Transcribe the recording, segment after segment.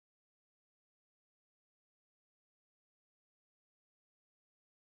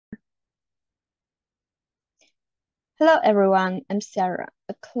Hello everyone, I'm Sarah,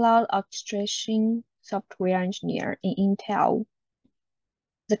 a cloud orchestration software engineer in Intel.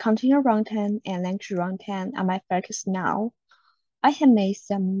 The container runtime and language runtime are my focus now. I have made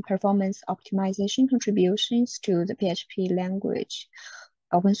some performance optimization contributions to the PHP language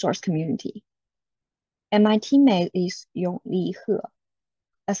open source community. And my teammate is Yongli He,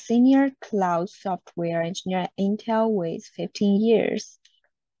 a senior cloud software engineer at Intel with 15 years.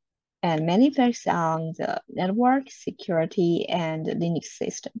 And many focus on the network, security, and Linux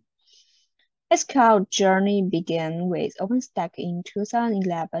system. His cloud journey began with OpenStack in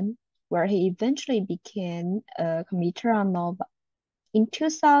 2011, where he eventually became a committer on Nova. In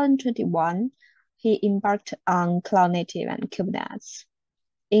 2021, he embarked on Cloud Native and Kubernetes,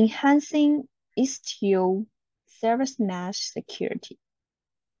 enhancing Istio service mesh security.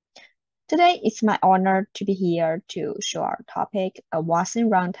 Today, it's my honor to be here to show our topic, a WASM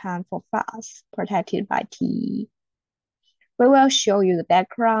Runtime for FAS, protected by TEE. We will show you the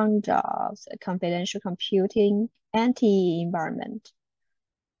background of the confidential computing and TEE environment,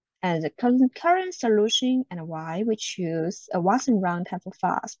 and the current solution and why we choose a WASM Runtime for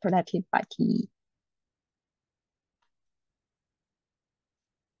FAS protected by TEE.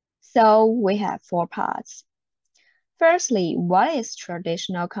 So we have 4 parts. Firstly, what is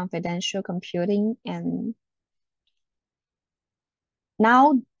traditional confidential computing? And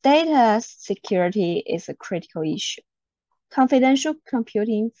now data security is a critical issue. Confidential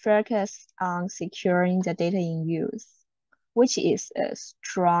computing focuses on securing the data in use, which is a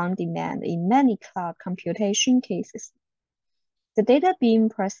strong demand in many cloud computation cases. The data being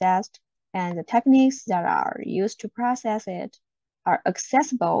processed and the techniques that are used to process it are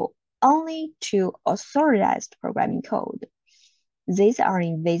accessible only to authorized programming code. These are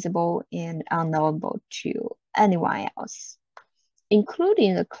invisible and unknowable to anyone else,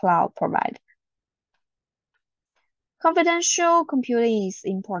 including the cloud provider. Confidential computing is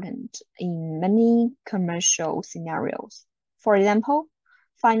important in many commercial scenarios. For example,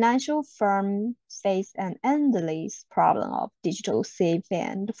 financial firms face an endless problem of digital theft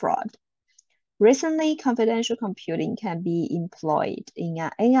and fraud. Recently, confidential computing can be employed in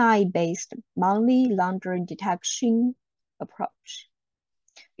an AI-based money laundering detection approach,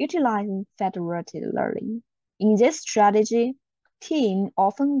 utilizing federated learning. In this strategy, teams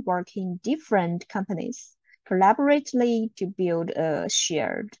often work in different companies collaboratively to build a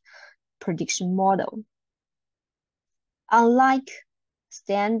shared prediction model. Unlike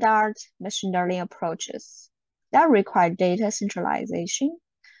standard machine learning approaches that require data centralization,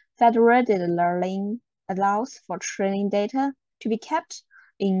 federated learning allows for training data to be kept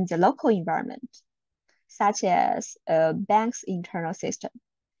in the local environment, such as a bank's internal system,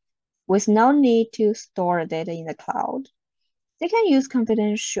 with no need to store data in the cloud. They can use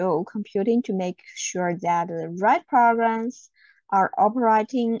confidential computing to make sure that the right programs are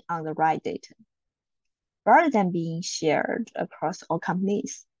operating on the right data, rather than being shared across all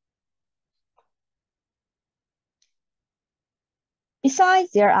companies. Besides,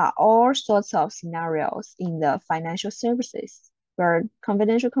 there are all sorts of scenarios in the financial services where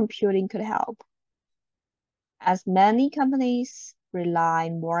confidential computing could help. As many companies rely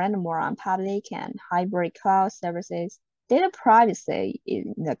more and more on public and hybrid cloud services, data privacy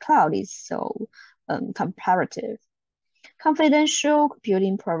in the cloud is so comparative. Confidential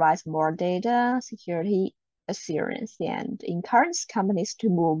computing provides more data security assurance and encourages companies to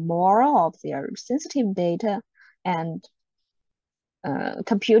move more of their sensitive data and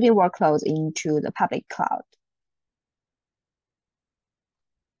computing workloads into the public cloud.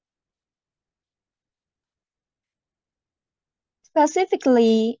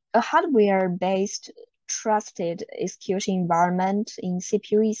 Specifically, a hardware-based trusted execution environment in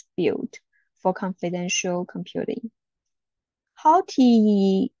CPU is built for confidential computing. How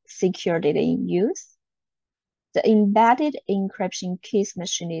TEE secure data in use? The embedded encryption keys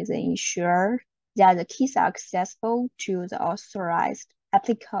mechanism ensures that the keys are accessible to the authorized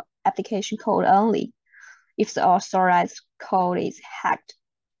application code only. If the authorized code is hacked,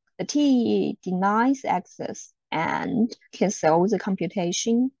 the TEE denies access and cancels the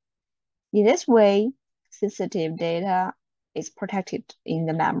computation. In this way, sensitive data is protected in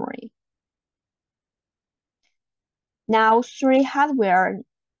the memory. Now, 3 hardware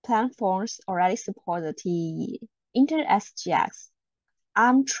platforms already support the TEE: Intel SGX,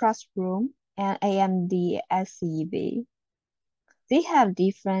 ARM Trustroom, and AMD SEV. They have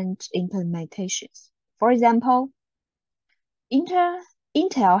different implementations. For example,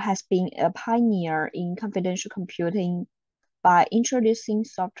 Intel has been a pioneer in confidential computing by introducing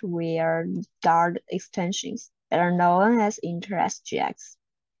software guard extensions that are known as Intel SGX.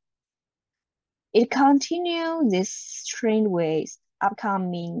 It continues this trend with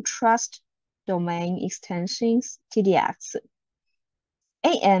upcoming trust domain extensions, TDX.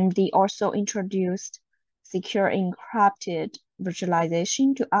 AMD also introduced secure encrypted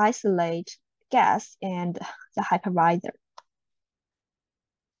virtualization to isolate guests and the hypervisor.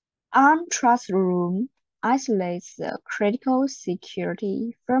 ARM Trust Room isolates the critical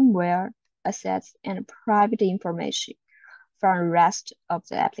security, firmware, assets, and private information from the rest of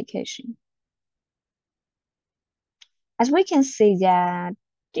the application. As we can see that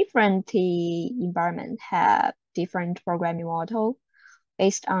different environments have different programming model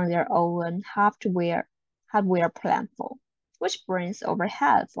based on their own hardware platform, which brings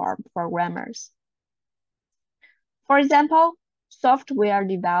overhead for programmers. For example, software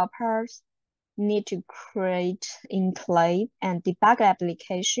developers need to create enclave and debug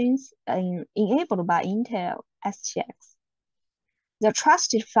applications enabled by Intel SGX. The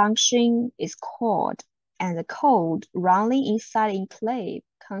trusted function is called, and the code running inside enclave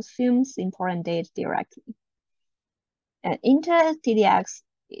consumes important data directly. And Intel TDX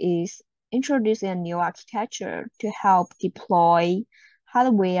is introducing a new architecture to help deploy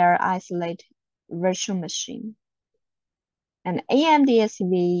hardware isolate virtual machine. And AMD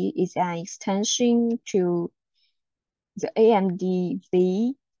SV is an extension to the AMD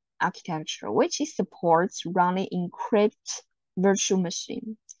V architecture, which supports running encrypted virtual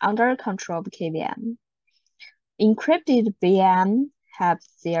machine under control of KVM. Encrypted VM have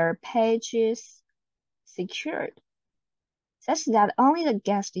their pages secured, such that only the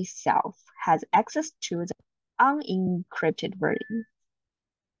guest itself has access to the unencrypted version.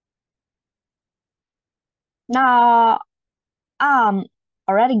 Now,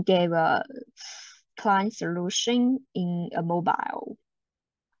 already gave a client solution in a mobile.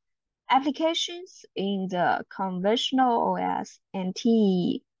 Applications in the conventional OS and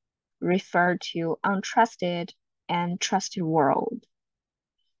TE refer to untrusted and trusted world.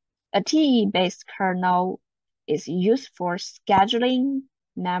 A TE-based kernel is used for scheduling,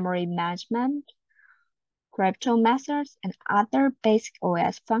 memory management, crypto methods, and other basic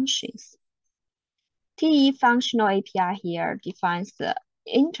OS functions. TE functional API here defines the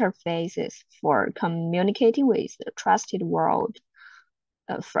interfaces for communicating with the trusted world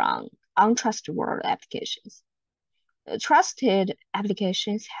from untrusted world applications. Trusted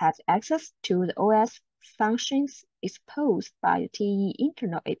applications have access to the OS functions exposed by the TE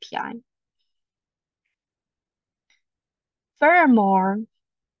internal API. Furthermore,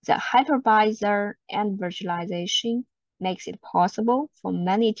 the hypervisor and virtualization makes it possible for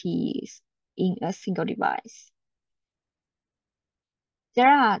many TEs in a single device. There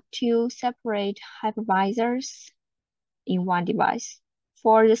are two separate hypervisors in one device.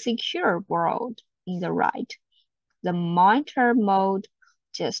 For the secure world in the right, the monitor mode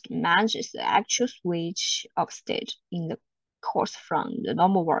just manages the actual switch of state in the course from the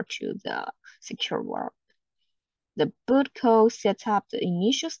normal world to the secure world. The boot code sets up the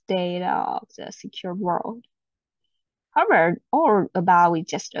initial state of the secure world. However, all about is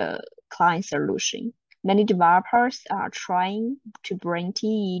just a client solution. Many developers are trying to bring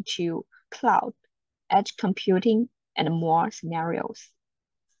TE to cloud, edge computing, and more scenarios.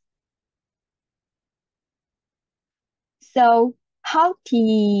 So how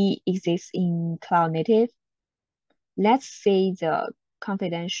TE exists in cloud native? Let's see the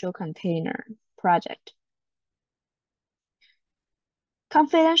confidential container project.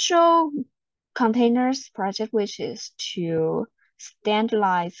 Confidential containers project, which is to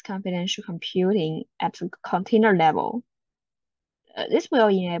standardize confidential computing at the container level. This will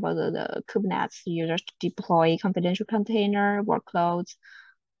enable the Kubernetes users to deploy confidential container workloads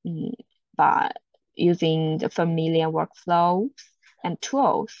by using the familiar workflows and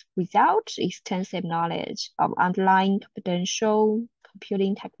tools without extensive knowledge of underlying confidential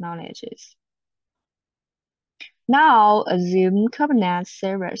computing technologies. Now, assume Kubernetes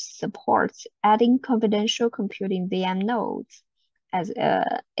service supports adding confidential computing VM nodes as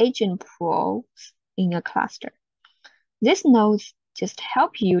agent pools in a cluster. These nodes just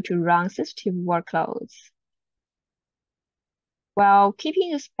help you to run sensitive workloads while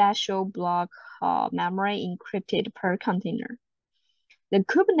keeping a special block of memory encrypted per container. The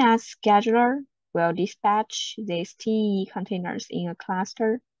Kubernetes scheduler will dispatch these TE containers in a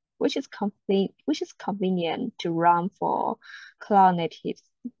cluster, which is convenient to run for cloud natives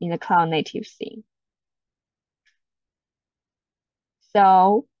in the cloud native scene.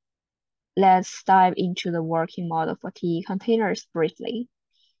 So let's dive into the working model for TE containers briefly.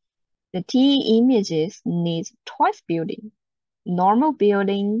 The TE images need twice building. Normal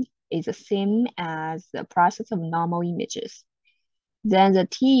building is the same as the process of normal images. Then the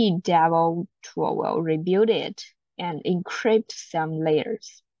TEE devel tool will rebuild it and encrypt some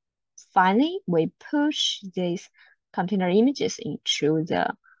layers. Finally, we push these container images into the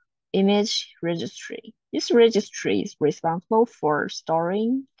image registry. This registry is responsible for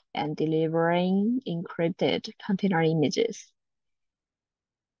storing and delivering encrypted container images.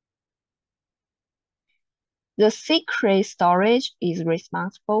 The secret storage is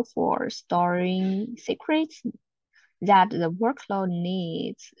responsible for storing secrets that the workload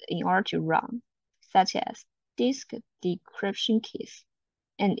needs in order to run, such as disk decryption keys,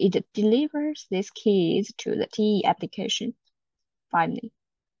 and it delivers these keys to the TEE application finally.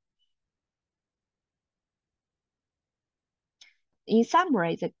 In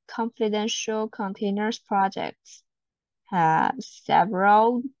summary, the confidential containers projects have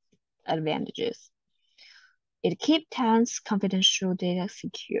several advantages. It keeps tense confidential data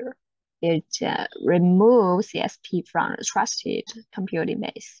secure. It removes CSP from the trusted computing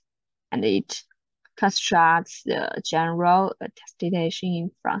base, and it constructs the general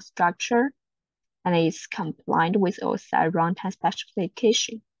attestation infrastructure, and is compliant with OSI runtime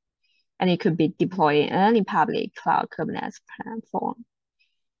specification, and it could be deployed in any public cloud Kubernetes platform,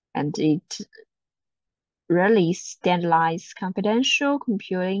 and it really standardizes confidential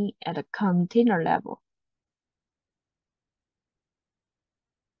computing at a container level.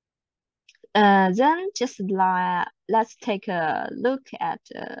 Then let's take a look at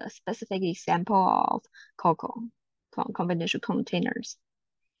a specific example of CoCo, confidential containers.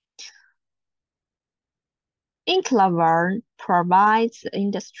 Inclavare provides the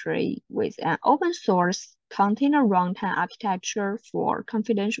industry with an open source container runtime architecture for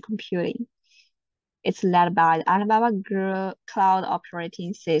confidential computing. It's led by the Alibaba Cloud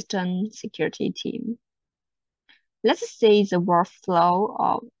Operating System security team. Let's see the workflow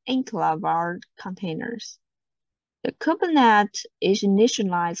of Inclavare containers. The Kubernetes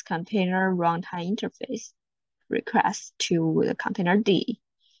initialized container runtime interface requests to the container D,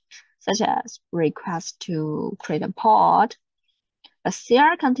 such as request to create a pod. A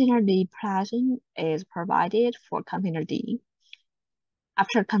CR container D present is provided for container D.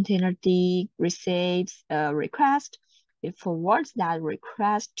 After container D receives a request, it forwards that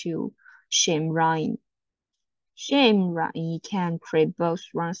request to shim run. Shim run can create both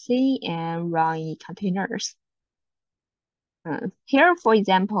run-C and run containers. Here, for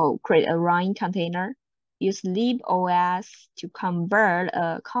example, create a run container. Use libOS to convert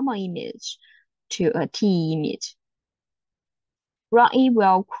a common image to a TEE image. Run-E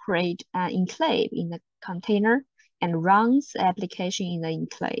will create an enclave in the container and runs the application in the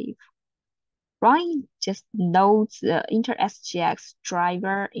enclave. Run-E just loads the inter-SGX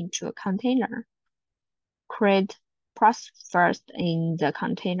driver into a container. Create process first in the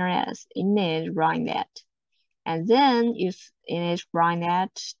container as image runnet, and then use image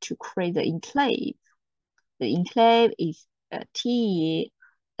runnet to create the enclave. The enclave is a TEE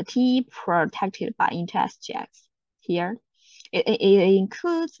protected by inter-SGX. Here, it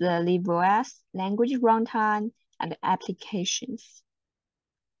includes the libOS, language runtime, and applications.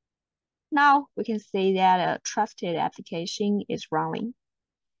 Now we can see that a trusted application is running.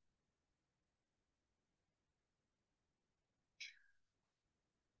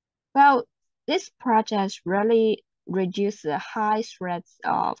 Well, this project really reduces the high threats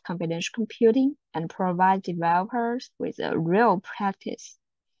of confidential computing and provide developers with a real practice.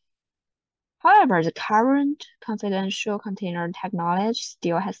 However, the current confidential container technology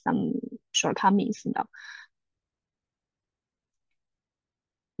still has some shortcomings.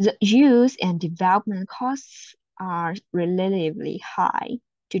 The use and development costs are relatively high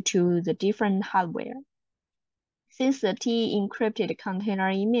due to the different hardware. Since the TEE encrypted container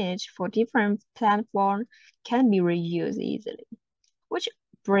image for different platforms can be reused easily, which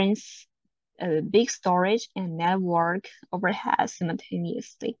brings big storage and network overhead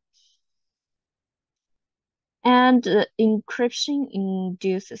simultaneously. And encryption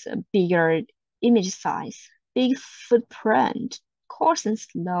induces a bigger image size, big footprint, coarse and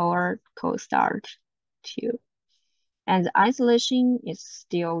slower cold start too. And the isolation is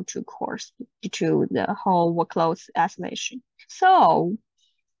still too coarse due to the whole workload isolation. So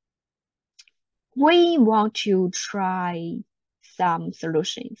we want to try some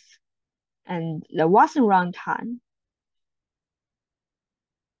solutions. And the WASM Runtime.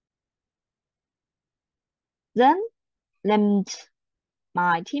 Then let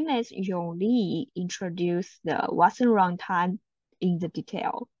my teammate Yongli introduce the WASM Runtime in the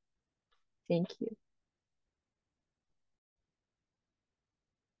detail. Thank you.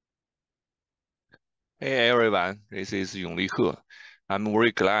 Hey everyone, this is Yongli He. I'm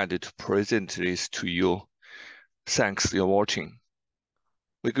very glad to present this to you. Thanks for watching.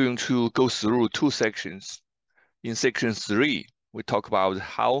 We're going to go through two sections. In section 3, we talk about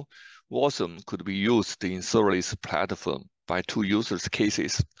how Wasm could be used in serverless platform by two users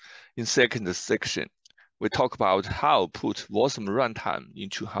cases. In second section, we talk about how put WASM Runtime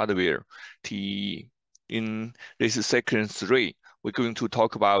into hardware TEE. In this section 3, we're going to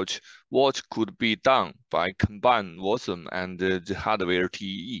talk about what could be done by combine WASM and the hardware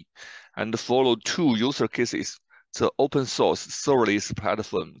TEE, and follow two user cases, the open source serverless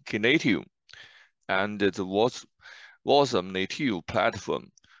platform Knative and the WASM native platform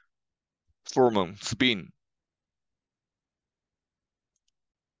Spin.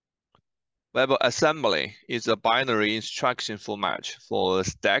 WebAssembly is a binary instruction format for a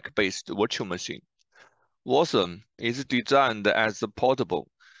stack-based virtual machine. Wasm is designed as a portable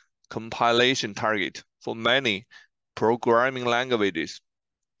compilation target for many programming languages,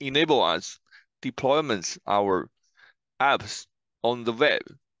 enable us deployments our apps on the web.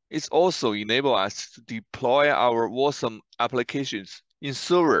 It also enables us to deploy our Wasm applications in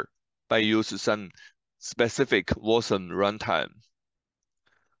server by using some specific Wasm runtime.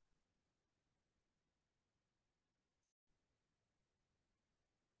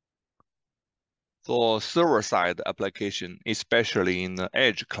 For server-side application, especially in the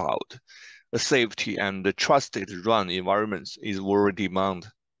edge cloud, the safety and the trusted run environments is very demanded.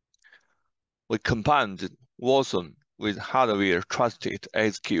 We combined Wasm with hardware trusted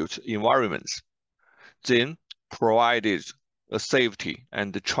execute environments, then provided a safety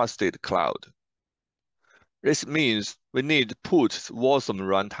and trusted cloud. This means we need to put Wasm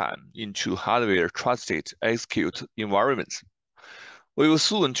runtime into hardware trusted execute environments. We will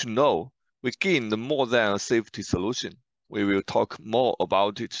soon to know we gained more than a safety solution. We will talk more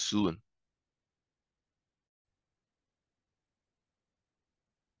about it soon.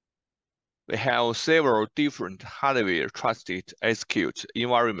 We have several different hardware trusted execute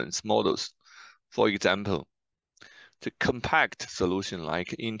environments models. For example, the compact solution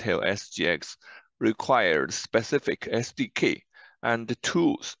like Intel SGX required specific SDK and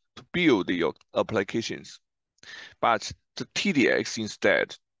tools to build your applications. But the TDX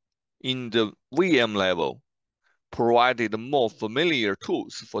instead, in the VM level, provided more familiar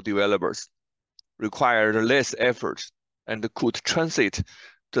tools for developers, required less effort, and could transit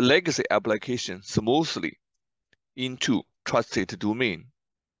the legacy application smoothly into trusted domain.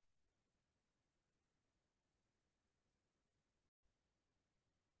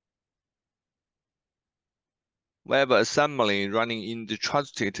 WebAssembly running in the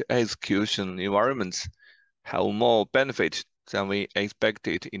trusted execution environments have more benefit than we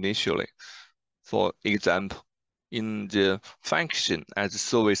expected initially. For example, in the function as a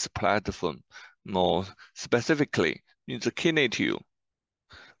service platform, more specifically in the Knative,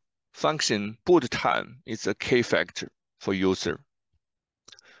 function boot time is a key factor for user.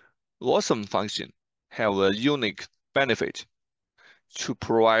 Wasm function have a unique benefit to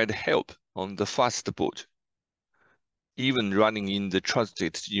provide help on the fast boot, even running in the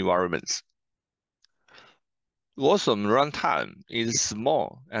trusted environments. Wasm runtime is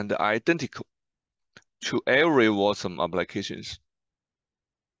small and identical to every Wasm applications.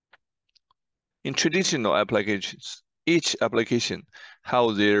 In traditional applications, each application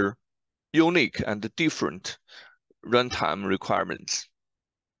has their unique and different runtime requirements.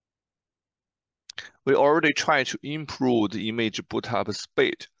 We already tried to improve the image boot-up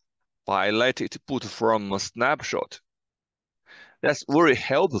speed by letting it boot from a snapshot. That's very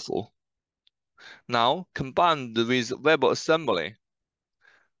helpful. Now, combined with WebAssembly,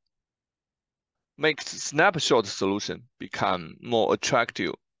 makes snapshot solution become more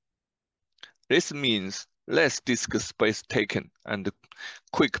attractive. This means less disk space taken and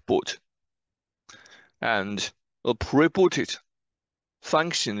quick boot. And a pre-booted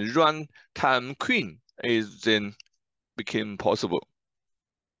function runtime queen is then became possible.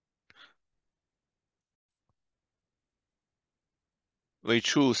 We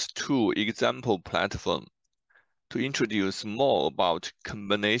choose two example platforms to introduce more about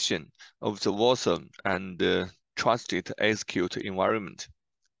combination of the Wasm and the trusted execute environment.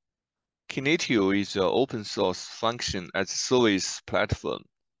 Knative is an open source function as a service platform,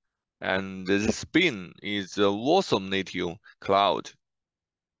 and the Spin is a Wasm native cloud.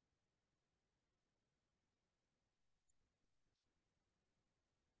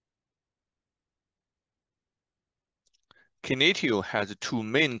 Knative has two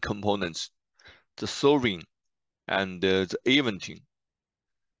main components, the serving and the eventing.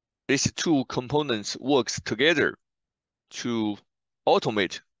 These two components work together to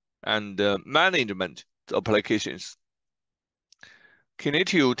automate and management the applications.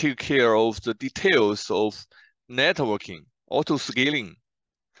 Knative take care of the details of networking, auto-scaling,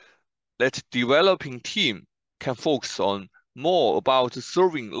 that developing team can focus on more about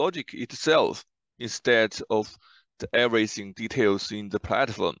serving logic itself instead of everything details in the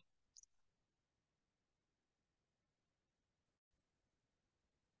platform.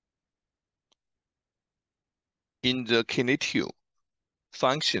 In the Kinative,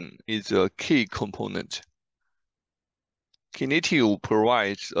 function is a key component. Kinative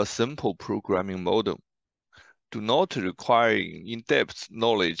provides a simple programming model, do not require in-depth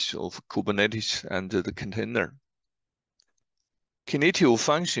knowledge of Kubernetes and the container. Kinative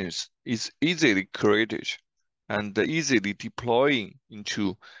functions is easily created and easily deploying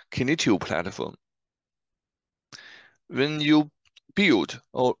into Kinative platform. When you build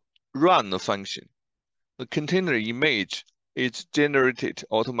or run a function, the container image is generated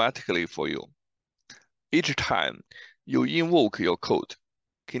automatically for you. Each time you invoke your code,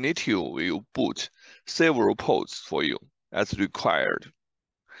 Kinative will boot several pods for you as required.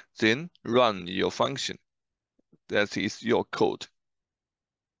 Then run your function. That is your code.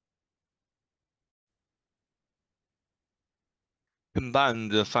 Combine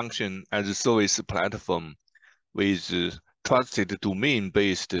the function as a service platform with trusted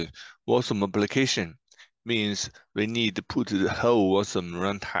domain-based WASM application means we need to put the whole WASM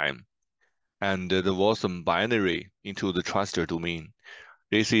runtime and the WASM binary into the trusted domain.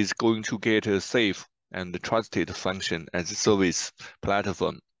 This is going to get a safe and trusted function as a service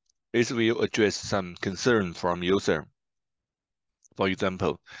platform. This will address some concern from user. For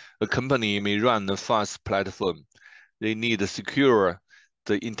example, a company may run a fast platform. They need to secure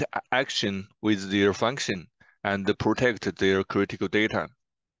the interaction with their function and protect their critical data.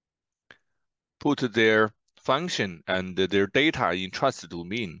 Put their function and their data in trusted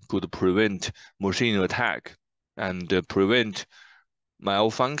domain could prevent machine attack and prevent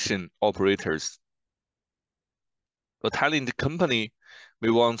malfunction operators. A talent company may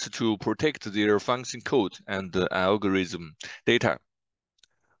want to protect their function code and algorithm data,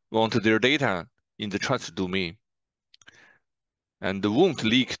 want their data in the trusted domain, and won't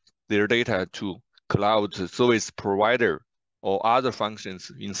leak their data to cloud service provider or other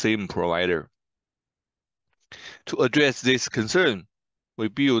functions in same provider. To address this concern, we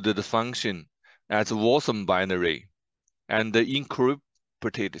build the function as WASM binary and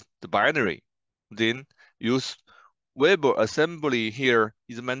encrypted the binary. Then use WebAssembly here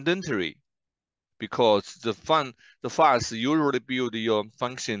is mandatory because the FAS usually build your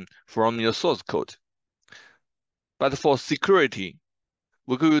function from your source code. But for security,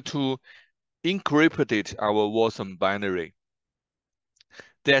 we're going to encrypt our WASM binary.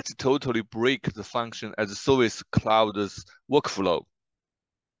 That totally breaks the function as a service cloud's workflow.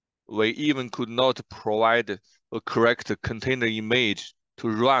 We even could not provide a correct container image to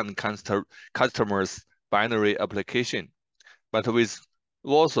run customers' binary application. But with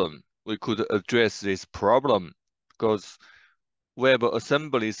WASM, we could address this problem because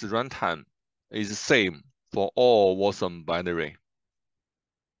WebAssembly's runtime is the same for all WASM binary.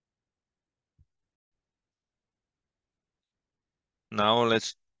 Now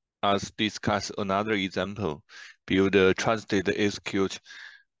let's discuss another example. Build a trusted execute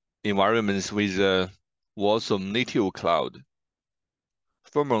environments with a WASM native cloud.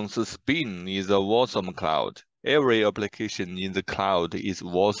 Firm's Spin is a WASM cloud. Every application in the cloud is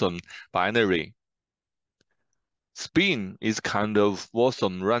WASM binary. Spin is kind of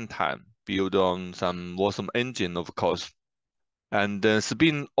WASM runtime, built on some WASM engine, of course. And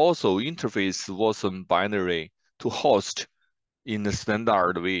Spin also interfaces WASM binary to host in a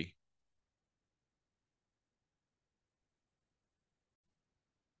standard way.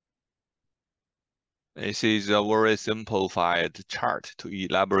 This is a very simplified chart to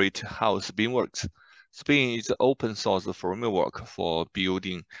elaborate how Spin works. Spin is an open source framework for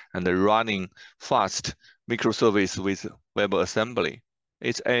building and running fast microservice with WebAssembly.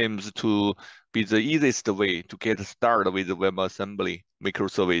 It aims to be the easiest way to get started with WebAssembly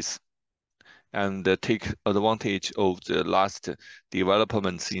microservice and take advantage of the last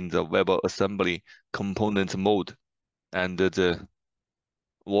developments in the WebAssembly component mode and the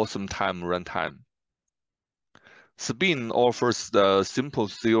WasmTime runtime. Spin offers the simple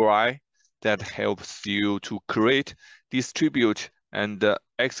CLI that helps you to create, distribute, and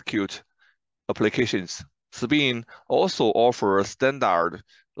execute applications. Spin also offers a standard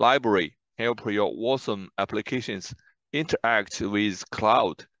library help your WASM applications interact with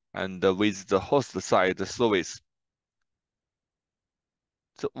cloud and with the host-side service.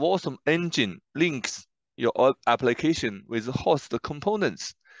 The WASM engine links your application with host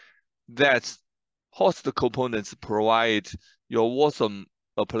components. That host components provide your WASM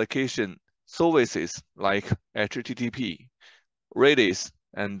application services like HTTP, Redis,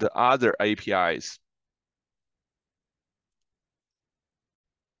 and other APIs.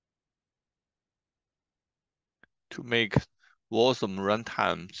 To make WASM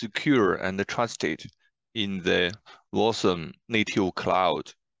Runtime secure and trusted in the WASM native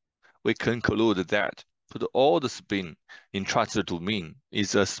cloud, we conclude that put all the spin in trusted domain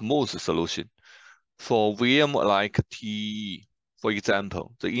is a smooth solution. For VM like TEE, for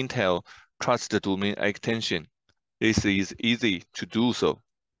example, the Intel trusted domain extension, this is easy to do so.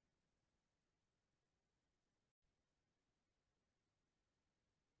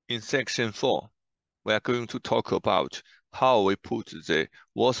 In section 4, we are going to talk about how we put the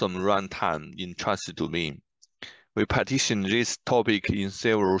WASM runtime in trusted domain. We partition this topic in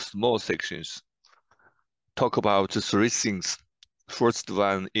several small sections. Talk about 3 things. First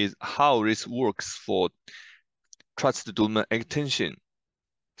one is how this works for trusted domain extension.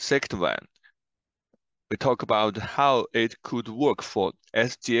 Second one, we talk about how it could work for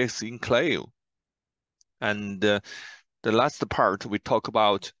SGX Inclavare. And the last part, we talk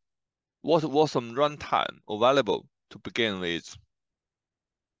about what WASM runtime available to begin with.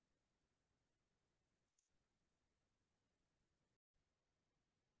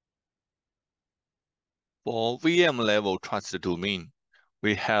 For VM level trusted domain,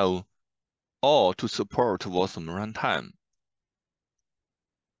 we have all to support WASM runtime.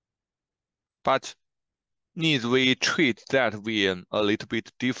 But need we treat that VM a little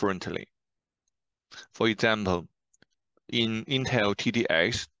bit differently? For example, in Intel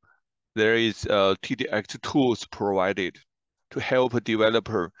TDX, there is TDX tools provided to help a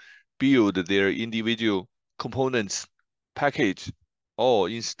developer build their individual components, package, or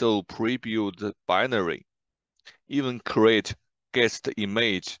install pre-built binary, even create guest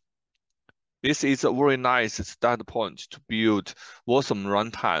image. This is a very nice start point to build WASM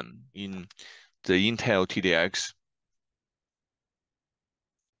runtime in the Intel TDX.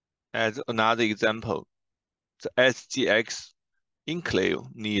 As another example, the SGX Inclavare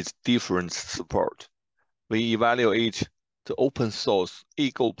needs different support. We evaluate the open source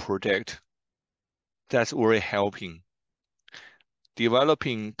HeWu project. That's very helping.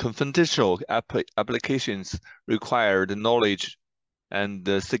 Developing confidential applications required knowledge and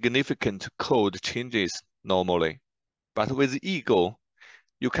significant code changes normally. But with HeWu,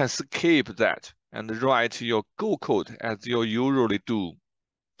 you can skip that and write your Go code as you usually do.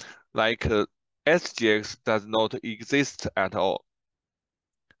 Like SGX does not exist at all.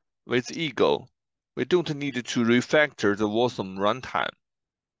 With HeWu, we don't need to refactor the WASM runtime.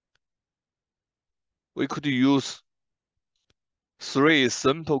 We could use 3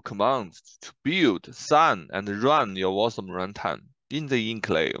 simple commands to build, run, and run your WASM runtime in the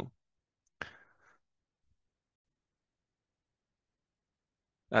Inclavare.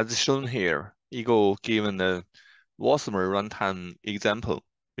 As shown here, HeWu given the WASM runtime example.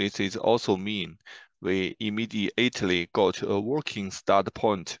 This is also mean we immediately got a working start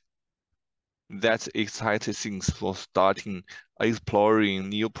point. That's exciting things for starting exploring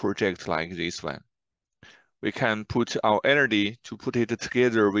new projects like this one. We can put our energy to put it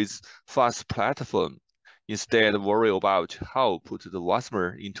together with fast platform instead worry about how put the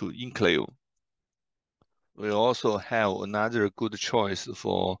Wasm into Inclavare. We also have another good choice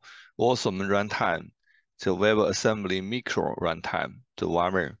for WASM runtime, the WebAssembly micro runtime, the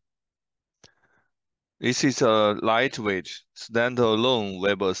Wasm. This is a lightweight, standalone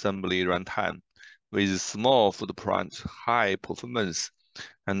WebAssembly runtime with small footprint, high performance,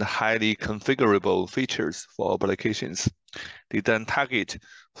 and highly configurable features for applications. Design target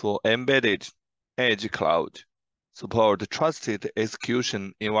for embedded edge cloud, support trusted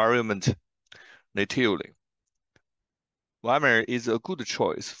execution environment natively. Wasm is a good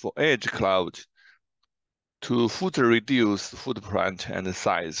choice for edge cloud to further reduce footprint and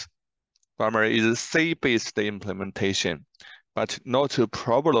size. Wasm is a C-based implementation, but not a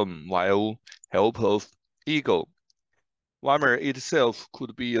problem while help of HeWu. Wasm itself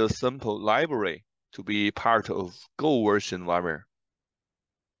could be a simple library to be part of Go version Wasm.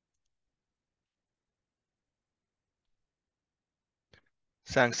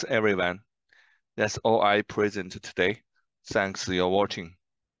 Thanks everyone. That's all I present today. Thanks for your watching.